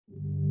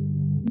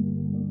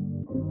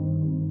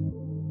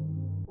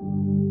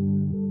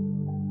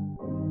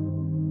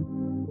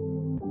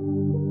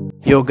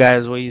Yo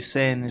guys, what you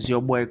saying is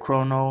your boy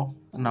Chrono,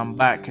 and I'm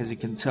back as you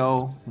can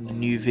tell with a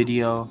new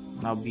video.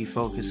 I'll be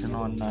focusing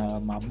on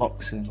my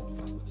boxing.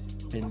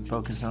 Been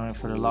focusing on it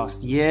for the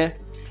last year,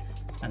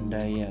 and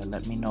yeah,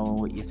 let me know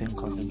what you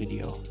think on the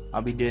video.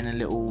 I'll be doing a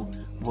little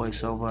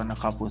voiceover on a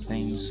couple of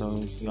things so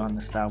you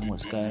understand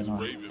what's going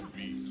on.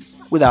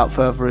 Without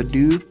further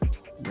ado,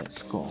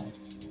 let's go.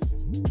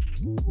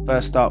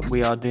 First up,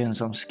 we are doing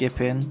some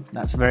skipping.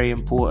 That's very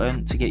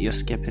important to get your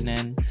skipping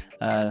in.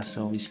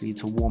 So obviously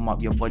to warm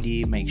up your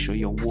body, make sure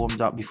you're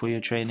warmed up before you're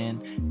training.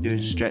 Doing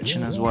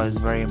stretching as well is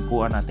very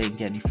important. I didn't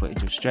get any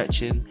footage of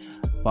stretching,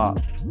 but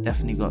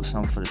definitely got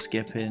some for the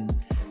skipping.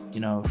 You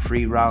know,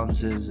 3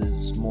 rounds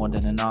is more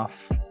than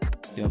enough.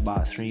 Do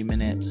about 3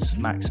 minutes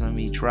maximum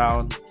each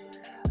round.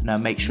 Now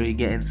make sure you're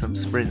getting some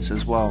sprints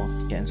as well.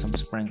 Getting some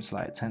sprints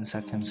like 10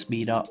 seconds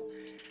speed up.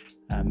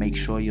 Make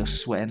sure you're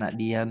sweating at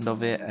the end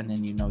of it, and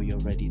then you know you're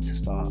ready to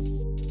start.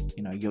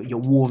 You know, you're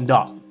warmed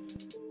up.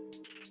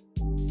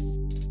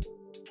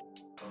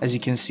 As you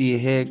can see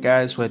here,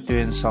 guys, we're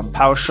doing some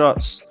power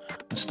shots.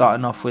 I'm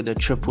starting off with a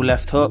triple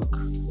left hook.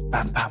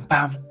 Bam, bam,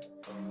 bam.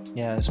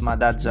 Yeah, it's my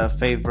dad's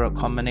favorite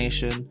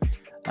combination.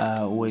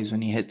 Always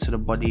when you hit to the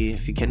body,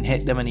 if you can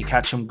hit them and you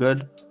catch them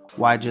good,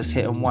 why just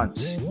hit them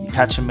once? You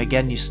catch them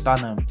again, you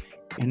stun them.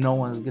 No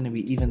one's going to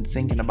be even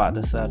thinking about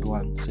the third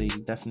one, so you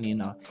definitely, you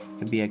know,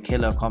 could be a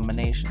killer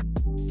combination.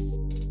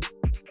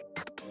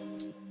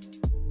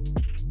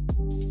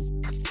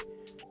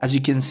 As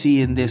you can see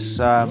in this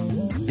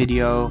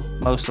video,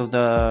 most of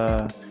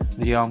the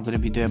video I'm going to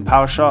be doing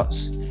power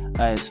shots.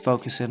 It's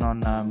focusing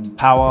on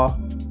power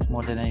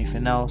more than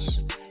anything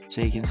else,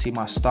 so you can see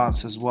my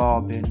stance as well.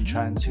 I've been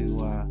trying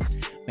to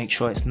make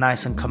sure it's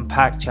nice and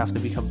compact. You have to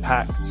be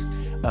compact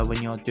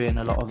when you're doing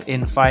a lot of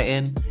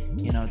infighting.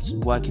 You know,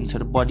 working to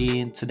the body,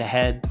 into the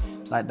head,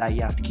 like that.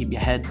 You have to keep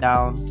your head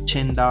down,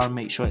 chin down,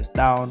 make sure it's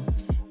down.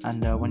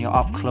 And when you're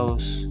up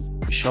close,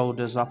 your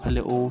shoulders up a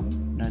little,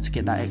 you know, to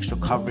get that extra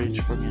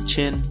coverage from your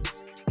chin.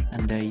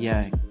 And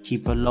yeah,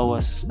 keep a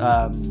lower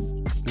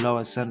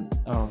center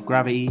of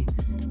gravity,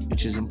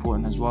 which is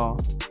important as well.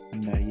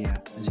 And yeah,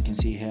 as you can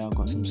see here, I've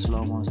got some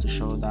slow-mos to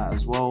show that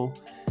as well.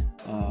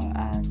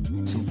 And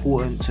it's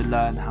important to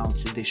learn how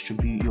to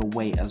distribute your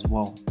weight as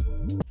well.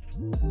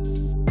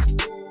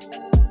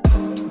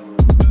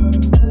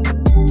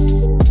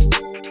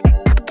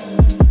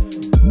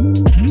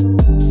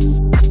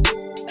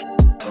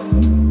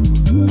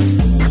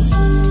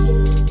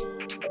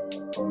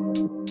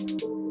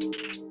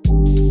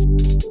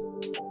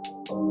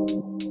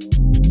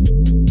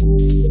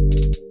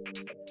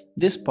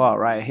 This part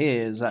right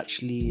here is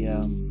actually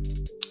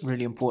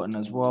really important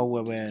as well,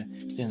 where we're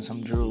doing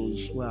some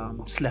drills where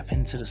I'm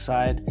slapping to the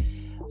side,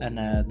 and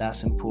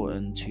that's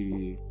important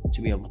to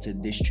be able to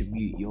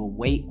distribute your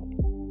weight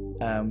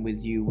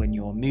with you when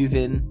you're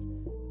moving,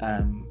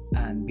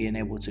 and being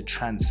able to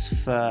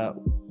transfer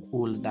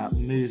all of that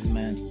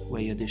movement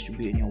where you're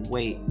distributing your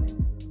weight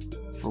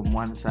from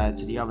one side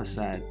to the other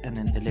side, and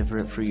then deliver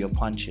it through your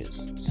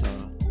punches. So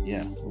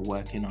yeah, we're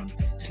working on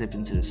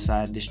slipping to the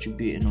side,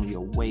 distributing all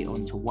your weight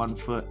onto one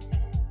foot,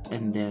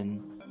 and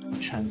then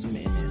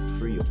transmitting it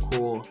through your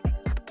core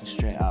and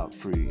straight out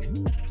through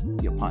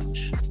your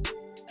punch.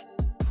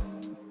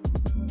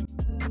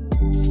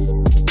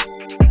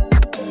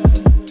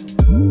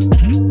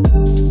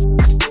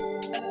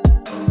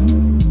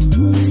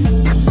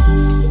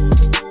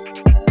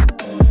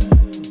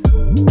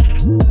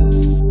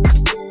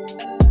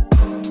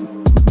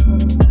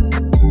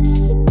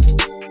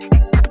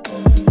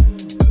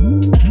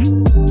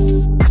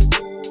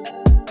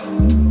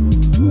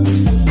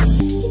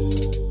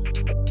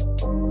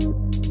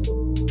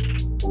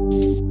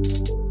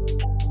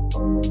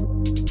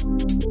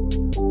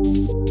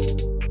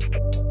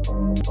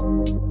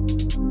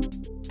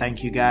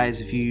 Thank you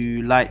guys. If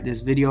you like this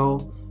video,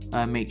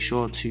 make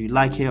sure to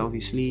like it,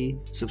 obviously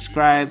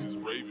subscribe,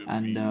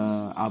 and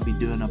I'll be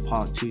doing a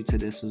part 2 to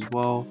this as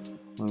well,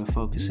 where we're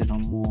focusing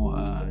on more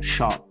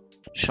sharp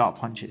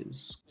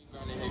punches.